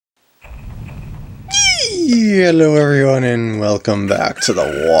Hello everyone and welcome back to the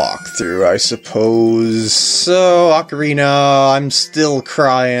walkthrough, I suppose. So, Ocarina, I'm still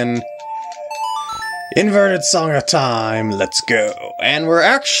crying. Inverted Song of Time, let's go. And we're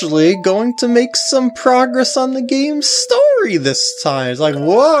actually going to make some progress on the game's story this time. It's like,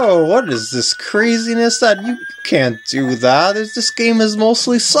 whoa, what is this craziness that you can't do that? This game is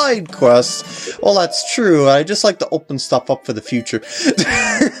mostly side quests. Well, that's true. I just like to open stuff up for the future.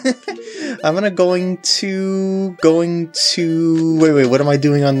 I'm going to, wait, what am I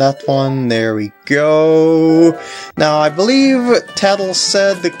doing on that one? There we go. Now, I believe Tattle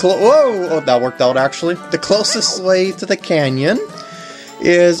said oh, that worked out actually. The closest way to the canyon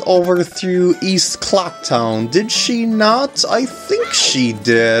is over through East Clocktown. Did she not? I think she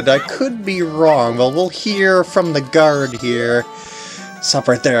did. I could be wrong. Well, we'll hear from the guard here. Stop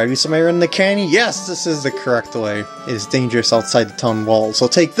right there. Are you somewhere in the canyon? Yes, this is the correct way. It is dangerous outside the town wall, so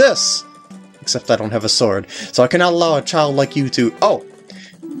take this. Except I don't have a sword, so I cannot allow a child like you to— Oh!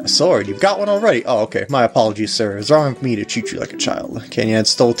 A sword? You've got one already? Oh, okay. My apologies, sir. It's wrong of me to treat you like a child. Canyon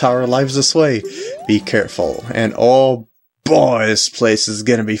Stowe Tower lives this way. Be careful. And oh boy, this place is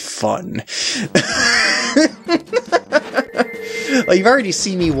gonna be fun. Well, you've already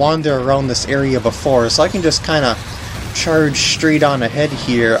seen me wander around this area before, so I can just kinda charge straight on ahead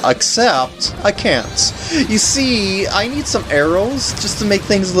here, except I can't. You see, I need some arrows just to make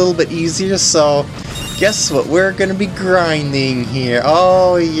things a little bit easier, so guess what we're gonna be grinding here.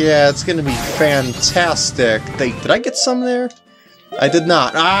 Oh yeah, it's gonna be fantastic. Did I get some there? I did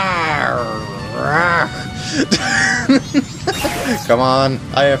not. Come on,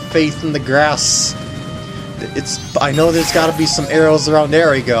 I have faith in the grass. I know there's gotta be some arrows around. There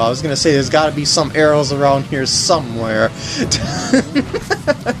we go. I was gonna say there's gotta be some arrows around here somewhere.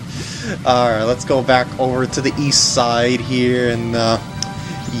 Alright, let's go back over to the east side here and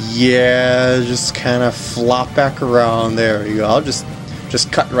yeah, just kinda flop back around. There we go. I'll just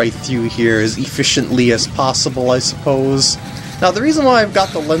cut right through here as efficiently as possible, I suppose. Now the reason why I've got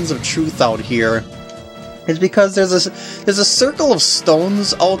the Lens of Truth out here is because there's a circle of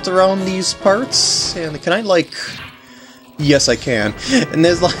stones out around these parts, and can I, like— yes, I can. And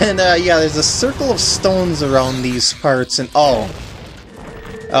there's yeah, there's a circle of stones around these parts, and oh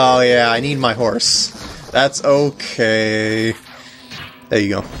yeah, I need my horse. That's okay. There you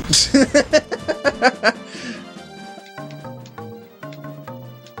go.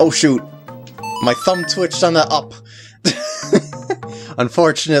 Oh shoot, my thumb twitched on the up.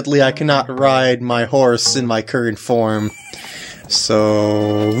 Unfortunately, I cannot ride my horse in my current form.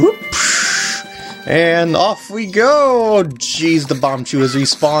 So, whoop, and off we go! Jeez, the bomb chew has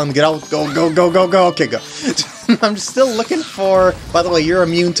respawned. Get out, go, go, go, go, go. Okay, go. I'm still looking for— by the way, you're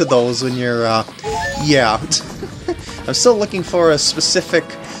immune to those when you're, yeah. I'm still looking for a specific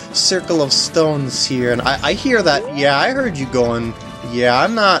circle of stones here, and I hear that— yeah, I heard you going— yeah,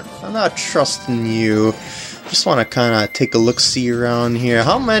 I'm not trusting you. Just want to kind of take a look-see around here.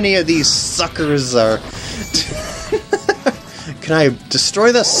 How many of these suckers are— Can I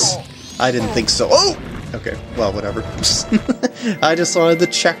destroy this? I didn't think so. Oh! Okay, well, whatever. I just wanted to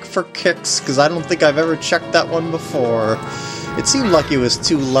check for kicks, because I don't think I've ever checked that one before. It seemed like it was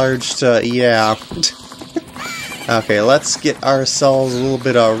too large to— yeah. Okay, let's get ourselves a little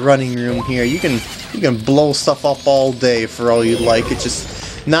bit of running room here. You can blow stuff up all day for all you like. It's just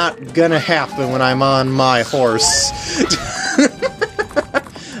not gonna happen when I'm on my horse.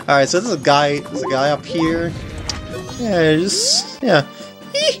 Alright, so there's a guy up here. Yeah, yeah.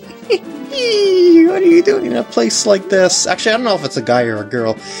 What are you doing in a place like this? Actually, I don't know if it's a guy or a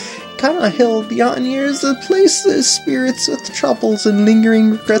girl. Kinda hill beyond here is a place that spirits with troubles and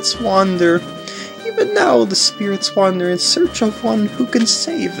lingering regrets wander. Even now, the spirits wander in search of one who can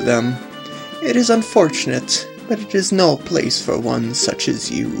save them. It is unfortunate, but it is no place for one such as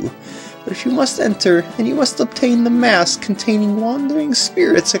you. But if you must enter, then you must obtain the mask containing wandering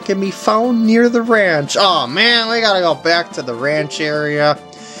spirits that can be found near the ranch. Oh man, we gotta go back to the ranch area.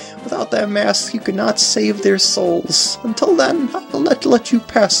 Without that mask, you cannot save their souls. Until then, I will not let you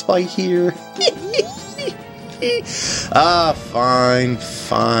pass by here. Fine.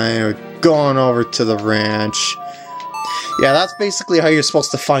 We're going over to the ranch. Yeah, that's basically how you're supposed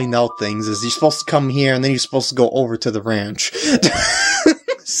to find out things, is you're supposed to come here and then you're supposed to go over to the ranch.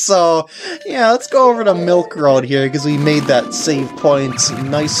 So, yeah, let's go over to Milk Road here, because we made that save point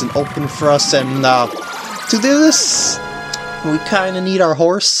nice and open for us, and to do this, we kinda need our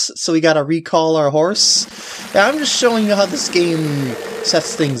horse, so we gotta recall our horse. Yeah, I'm just showing you how this game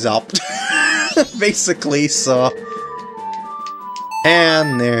sets things up, basically, so—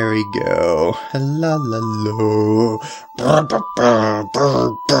 and there we go. La la la.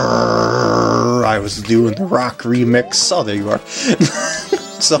 I was doing the rock remix. Oh, there you are.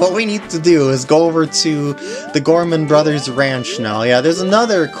 So what we need to do is go over to the Gorman Brothers Ranch now. Yeah, there's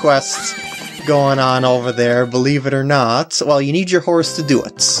another quest going on over there, believe it or not. Well, you need your horse to do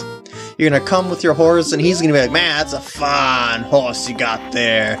it. You're gonna come with your horse, and he's gonna be like, man, that's a fine horse you got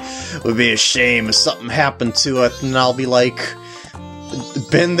there. It would be a shame if something happened to it. And I'll be like,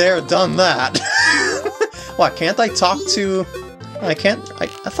 been there, done that. What, can't I talk to... I can't... I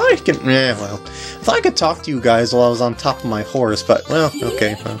thought I could... Yeah, well... I thought I could talk to you guys while I was on top of my horse, but, well,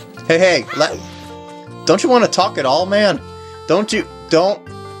 okay. Well. Hey, don't you want to talk at all, man? Don't you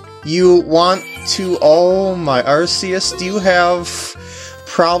want to... Oh, my Arceus, do you have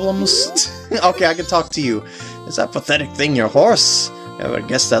problems? Okay, I can talk to you. Is that pathetic thing your horse? Yeah, I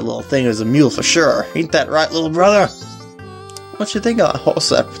guess that little thing is a mule for sure. Ain't that right, little brother? What you think of a horse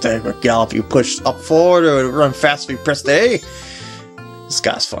that pathetic gallop you push up forward or run fast if you press the A? This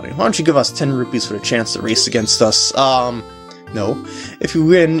guy's funny. Why don't you give us 10 rupees for the chance to race against us? No. If you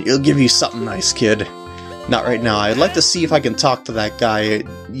win, it'll give you something nice, kid. Not right now. I'd like to see if I can talk to that guy.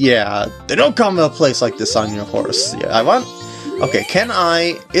 Yeah, they don't come to a place like this on your horse. Yeah, I want... Okay,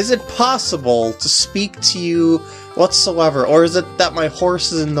 is it possible to speak to you whatsoever, or is it that my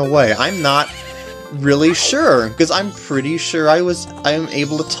horse is in the way? I'm not really sure, because I'm pretty sure I am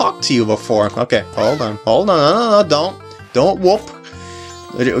able to talk to you before. Okay, hold on, no, don't whoop.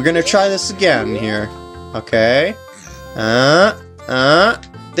 We're gonna try this again here. Okay.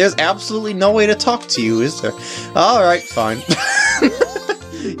 There's absolutely no way to talk to you, is there? Alright, fine.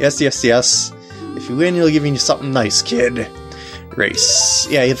 Yes. If you win, he'll give you something nice, kid. Race.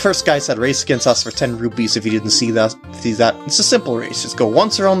 Yeah, the first guy said race against us for 10 rupees if you didn't see that. It's a simple race. Just go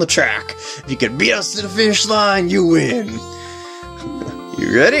once around the track. If you can beat us to the finish line, you win.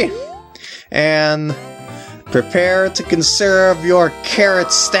 You ready? And prepare to conserve your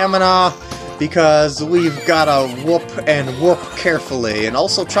carrot stamina, because we've gotta whoop and whoop carefully. And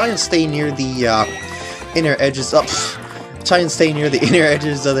also try and stay near the inner edges try and stay near the inner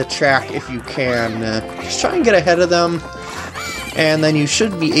edges of the track if you can. Just try and get ahead of them. And then you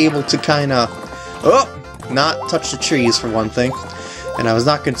should be able to kinda... not touch the trees for one thing. And I was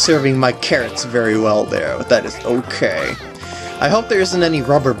not conserving my carrots very well there, but that is okay. I hope there isn't any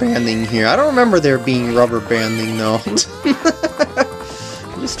rubber banding here. I don't remember there being rubber banding, though. I'm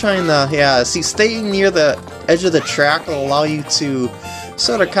just trying to... Yeah, see, staying near the edge of the track will allow you to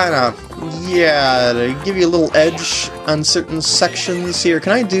sort of kinda... Yeah, to give you a little edge on certain sections here.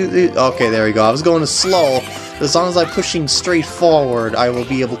 Can I do... Okay, there we go. I was going slow. As long as I'm pushing straight forward, I will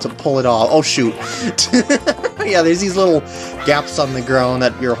be able to pull it off. Oh, shoot. Yeah, there's these little gaps on the ground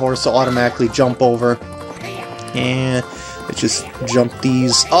that your horse will automatically jump over. And let's just jump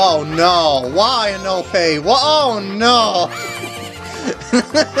these. Oh, no. Why no pay? Oh, no.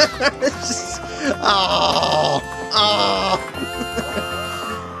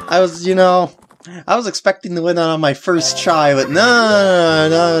 I was expecting to win on my first try, but no,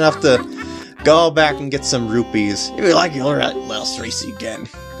 I have to go back and get some rupees. If you like it, alright, let's race again.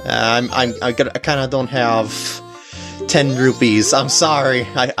 I kind of don't have 10 rupees. I'm sorry.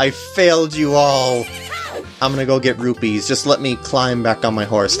 I failed you all. I'm gonna go get rupees. Just let me climb back on my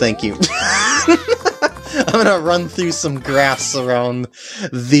horse. Thank you. I'm gonna run through some grass around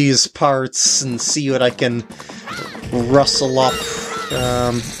these parts and see what I can rustle up.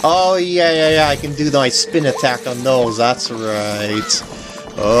 Oh, yeah, I can do my spin attack on those. That's right.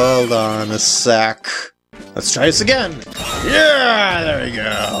 Hold on a sec. Let's try this again. Yeah, there we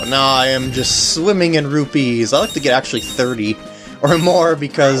go. Now I am just swimming in rupees. I like to get actually 30 or more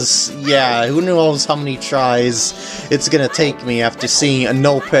because, yeah, who knows how many tries it's gonna take me after seeing a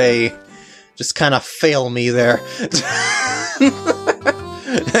no pay just kind of fail me there.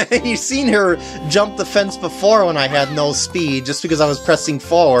 You've seen her jump the fence before when I had no speed just because I was pressing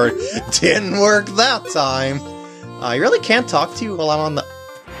forward. Didn't work that time. I really can't talk to you while I'm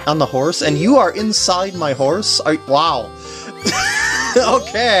on the horse, and you are inside my horse? Wow.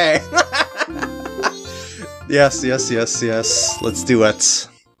 Okay. Yes. Let's do it.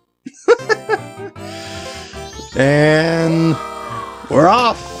 And we're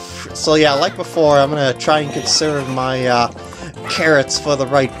off. So yeah, like before, I'm gonna try and conserve my carrots for the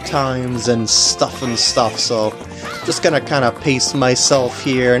right times and stuff. So just gonna kind of pace myself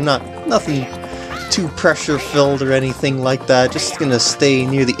here. Nothing too pressure-filled or anything like that. Just gonna stay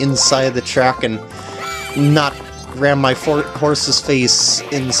near the inside of the track and not ram my horse's face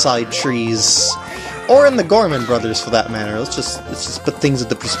inside trees. Or in the Gorman Brothers, for that matter. Let's just put things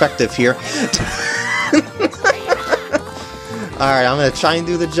into perspective here. Alright, I'm gonna try and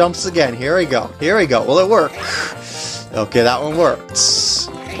do the jumps again. Here we go. Will it work? Okay, that one worked.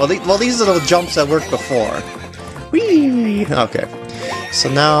 Well, these are the jumps that worked before. Whee! Okay. So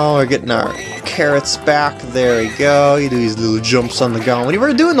now we're getting our carrots back. There we go. You do these little jumps on the ground. When you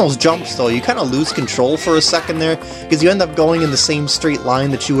were doing those jumps, though, you kind of lose control for a second there, because you end up going in the same straight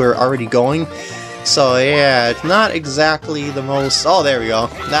line that you were already going. So yeah, it's not exactly the most... Oh, there we go.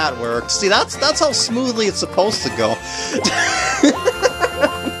 That worked. See, that's how smoothly it's supposed to go.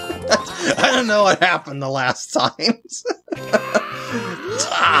 I don't know what happened the last times.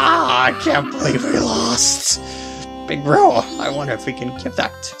 I can't believe we lost. Big bro, I wonder if we can give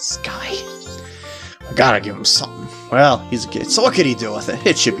that to this guy. I gotta give him something. Well, he's a kid, so what could he do with it?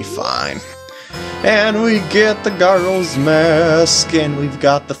 It should be fine. And we get the Garo's mask, and we've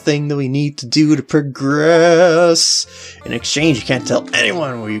got the thing that we need to do to progress. In exchange, you can't tell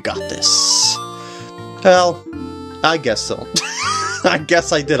anyone where you got this. Well, I guess so. I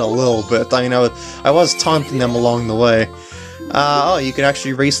guess I did a little bit. I mean, I was taunting them along the way. Oh, you can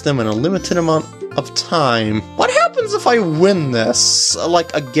actually race them in a limited amount of time. What happens if I win this?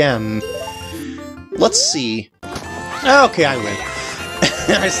 Like, again? Let's see. Okay, I win.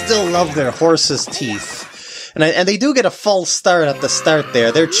 I still love their horse's teeth. And they do get a false start at the start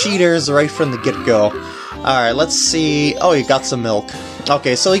there. They're cheaters right from the get-go. Alright, let's see. Oh, you got some milk.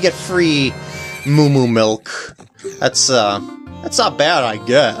 Okay, so you get free moo-moo milk. That's not bad, I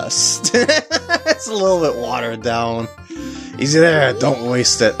guess. It's a little bit watered down. Easy there, don't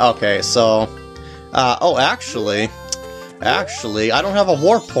waste it. Okay, so... oh, actually, I don't have a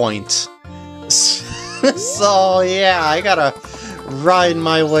war point. So, yeah, I gotta ride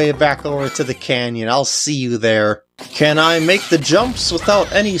my way back over to the canyon. I'll see you there. Can I make the jumps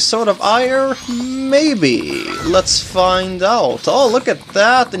without any sort of ire? Maybe. Let's find out. Oh, look at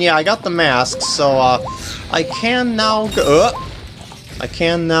that. And yeah, I got the mask, so, I can now go... I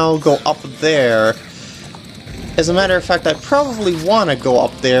can now go up there. As a matter of fact, I probably want to go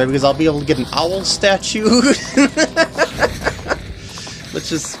up there because I'll be able to get an owl statue. Let's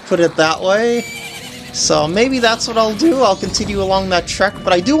just put it that way. So maybe that's what I'll do. I'll continue along that trek,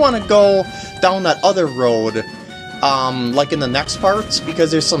 but I do want to go down that other road, like in the next part,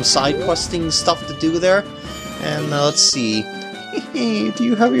 because there's some side questing stuff to do there. And let's see. Hey, do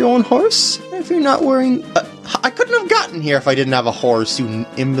you have your own horse? If you're not wearing... I couldn't have gotten here if I didn't have a horse, you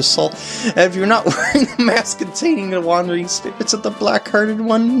imbecile. If you're not wearing the mask containing the wandering spirits that the black-hearted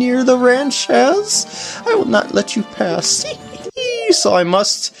one near the ranch has, I will not let you pass. So I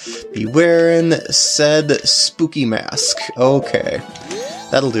must be wearing said spooky mask. Okay,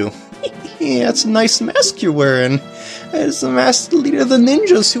 that'll do. Yeah, it's a nice mask you're wearing. It's the masked leader of the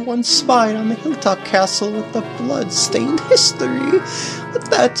ninjas who once spied on the hilltop castle with the blood-stained history. With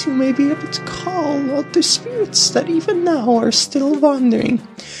that, you may be able to call out the spirits that even now are still wandering.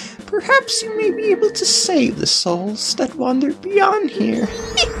 Perhaps you may be able to save the souls that wander beyond here.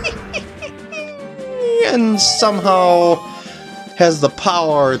 And somehow has the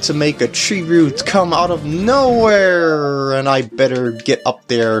power to make a tree root come out of nowhere, and I better get up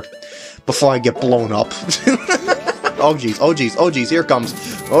there before I get blown up. Oh jeez, oh jeez, oh jeez, here it comes.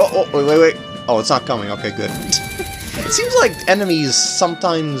 Oh, wait. Oh, it's not coming, okay, good. It seems like enemies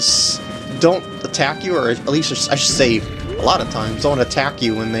sometimes don't attack you, or at least I should say, a lot of times don't attack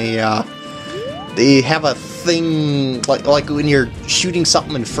you when they have a thing, like when you're shooting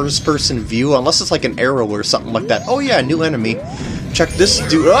something in first-person view, unless it's like an arrow or something like that. Oh yeah, new enemy. Check this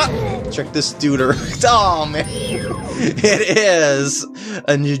dude. Check this dude. Oh man, it is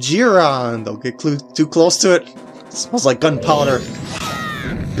a Nijiran. Don't get too close to it. It smells like gunpowder.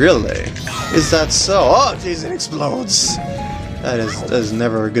 Really? Is that so? Oh jeez, it explodes. That is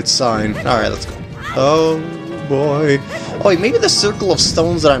never a good sign. All right, let's go. Oh boy. Oh wait, maybe the circle of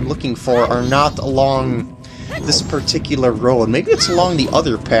stones that I'm looking for are not along this particular road. Maybe it's along the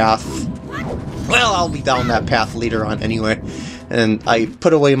other path. Well, I'll be down that path later on anyway. And I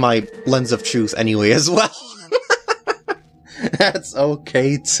put away my lens of truth anyway as well. That's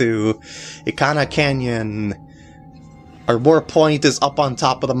okay too. Ikana Canyon. Our war point is up on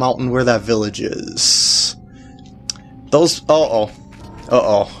top of the mountain where that village is. Those... Uh-oh.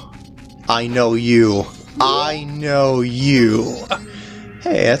 I know you. I know you.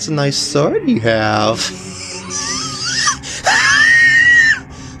 Hey, that's a nice sword you have.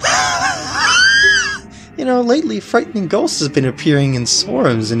 You know, lately frightening ghosts have been appearing in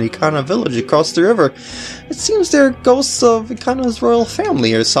swarms in Ikana village across the river. It seems they're ghosts of Ikana's royal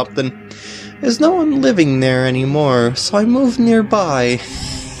family or something. There's no one living there anymore, so I moved nearby.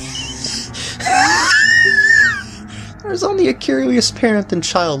 There's only a curious parent and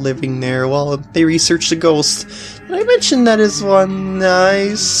child living there while they research the ghost. And I mentioned that is one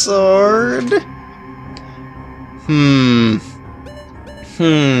nice sword.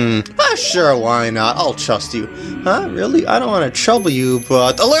 Sure, why not? I'll trust you. Huh? Really? I don't want to trouble you,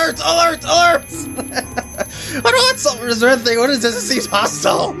 but... Alert! Alert! Alert! I don't want something this red thing. What is this? It seems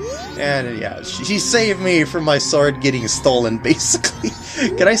hostile. And yeah, she saved me from my sword getting stolen, basically.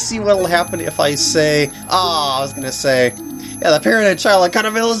 Can I see what'll happen if I say... I was gonna say... Yeah, the parent and child at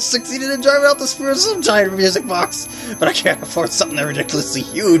Kana Village succeeded in driving out the spirit of some giant music box, but I can't afford something that ridiculously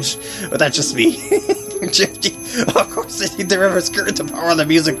huge. But that's just me. Of course, they need the river's current to power the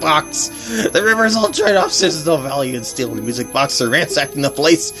music box. The river's all dried up, so there's no value in stealing the music box or ransacking the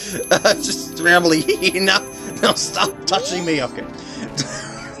place. Just rambling. No, stop touching me. Okay.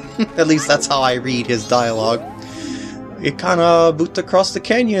 At least that's how I read his dialogue. You kinda boot across the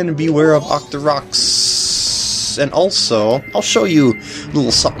canyon and beware of Octoroks. And also, I'll show you a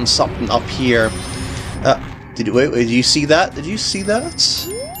little something something up here. Did you see that? Did you see that?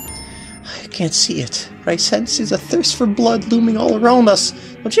 I can't see it, but I sense there's a thirst for blood looming all around us.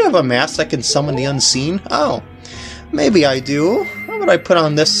 Don't you have a mask that can summon the unseen? Oh, maybe I do. How about I put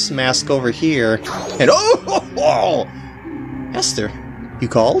on this mask over here? And oh! Esther, you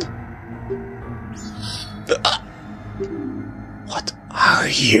called? What are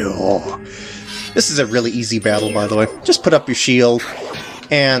you? This is a really easy battle, by the way. Just put up your shield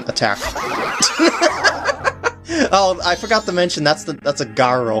and attack. Oh, I forgot to mention that's a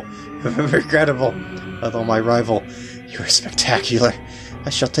Garo. Regrettable, although my rival. You are spectacular.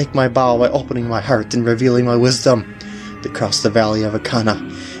 I shall take my bow by opening my heart and revealing my wisdom. To cross the valley of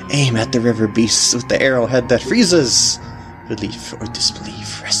Akana, aim at the river beasts with the arrowhead that freezes. Belief or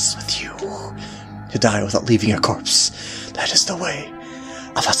disbelief rests with you. To die without leaving a corpse. That is the way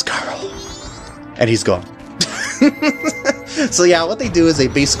of Garo. And he's gone. So yeah, what they do is they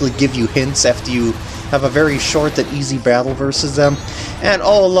basically give you hints after you have a very short and easy battle versus them. And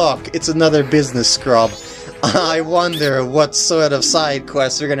oh look, it's another business scrub. I wonder what sort of side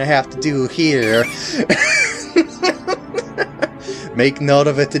quests we're gonna have to do here. Make note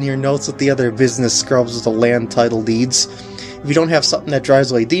of it in your notes with the other business scrubs with the land title deeds. If you don't have something that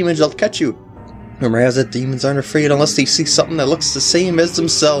drives away demons, they'll catch you. Rumor has it, demons aren't afraid unless they see something that looks the same as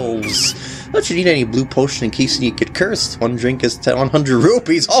themselves. Don't you need any blue potion in case you get cursed? One drink is 100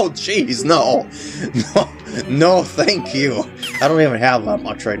 rupees. Oh, jeez, no. No, thank you. I don't even have that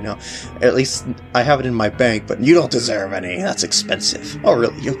much right now. At least I have it in my bank, but you don't deserve any. That's expensive. Oh,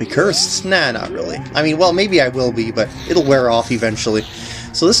 really? You'll be cursed? Nah, not really. I mean, well, maybe I will be, but it'll wear off eventually.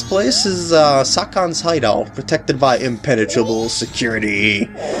 So this place is Sakan's hideout, protected by impenetrable security.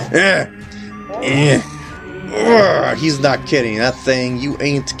 He's not kidding. That thing, you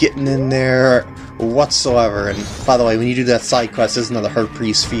ain't getting in there whatsoever. And by the way, when you do that side quest, there's another Heart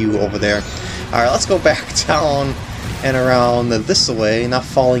Priest for you over there. Alright, let's go back down and around this way, not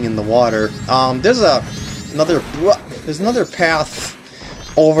falling in the water. There's another path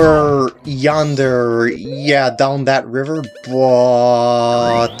over yonder, yeah, down that river,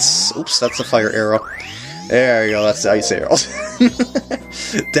 but... Oops, that's a fire arrow. There you go, that's the ice arrows.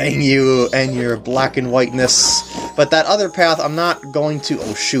 Dang you and your black and whiteness. But that other path, I'm not going to...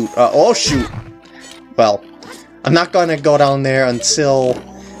 Oh, shoot. Oh, shoot. Well, I'm not going to go down there until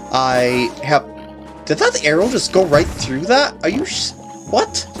I have... Did that arrow just go right through that? Are you...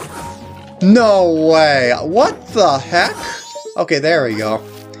 What? No way. What the heck? Okay, there we go.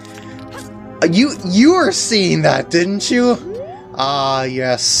 You were seeing that, didn't you? Ah,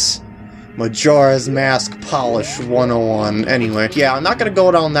 yes. Majora's Mask Polish 101. Anyway, yeah, I'm not going to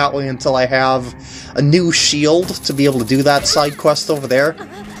go down that way until I have a new shield to be able to do that side quest over there.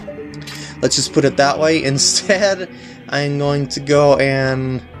 Let's just put it that way. Instead, I'm going to go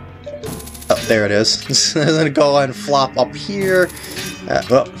and... Oh, there it is. I'm going to go and flop up here.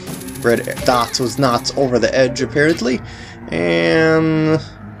 Well, red dot was not over the edge, apparently. And...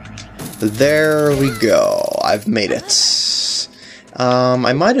 there we go. I've made it.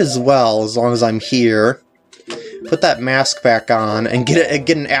 I might as well, as long as I'm here, put that mask back on and get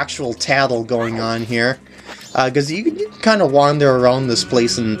an actual tattle going on here. Because you can kind of wander around this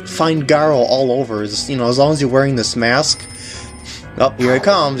place and find Garo all over, you know, as long as you're wearing this mask. Oh, here it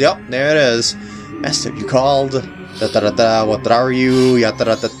comes. Yep, there it is. Master, you called. Da-da-da-da, what are you?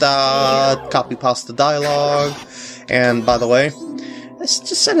 Ya-da-da-da-da. Copypastu dialog. And, by the way, let's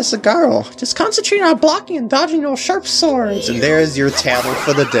just send us a Garo. Just concentrate on blocking and dodging those sharp swords. And there's your tattle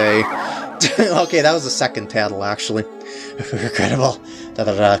for the day. Okay, that was the second tattle, actually. Incredible.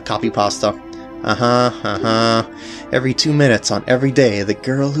 Da-da-da, Copypastu. Every 2 minutes on every day, the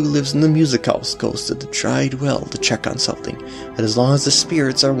girl who lives in the music house goes to the dried well to check on something. But as long as the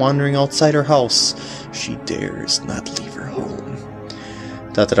spirits are wandering outside her house, she dares not leave her home.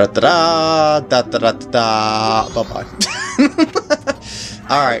 Da-da-da-da-da, da-da-da-da-da, bye-bye.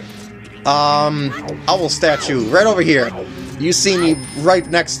 Alright. Owl statue, right over here. You see me right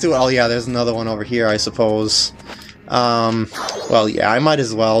next to it. Oh yeah, there's another one over here, I suppose. Well, yeah, I might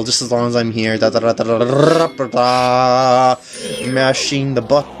as well, just as long as I'm here. Mashing the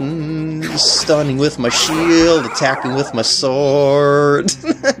buttons, stunning with my shield, attacking with my sword,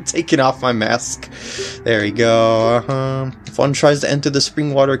 taking off my mask. There we go. If one tries to enter the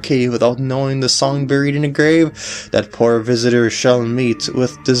Springwater Cave without knowing the song buried in a grave, that poor visitor shall meet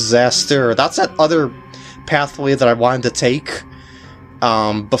with disaster. That's that other pathway that I wanted to take.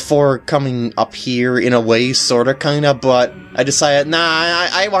 Before coming up here, in a way, sorta, kinda, but I decided, nah,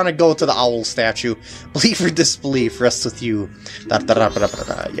 I want to go to the owl statue. Belief or disbelief rests with you.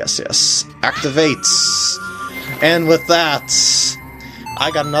 Yes, yes. Activates. And with that, I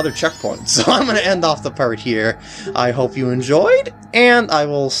got another checkpoint, so I'm gonna end off the part here. I hope you enjoyed, and I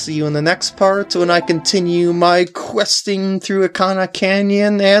will see you in the next part when I continue my questing through Akana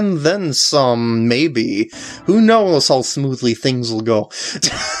Canyon and then some, maybe. Who knows how smoothly things will go.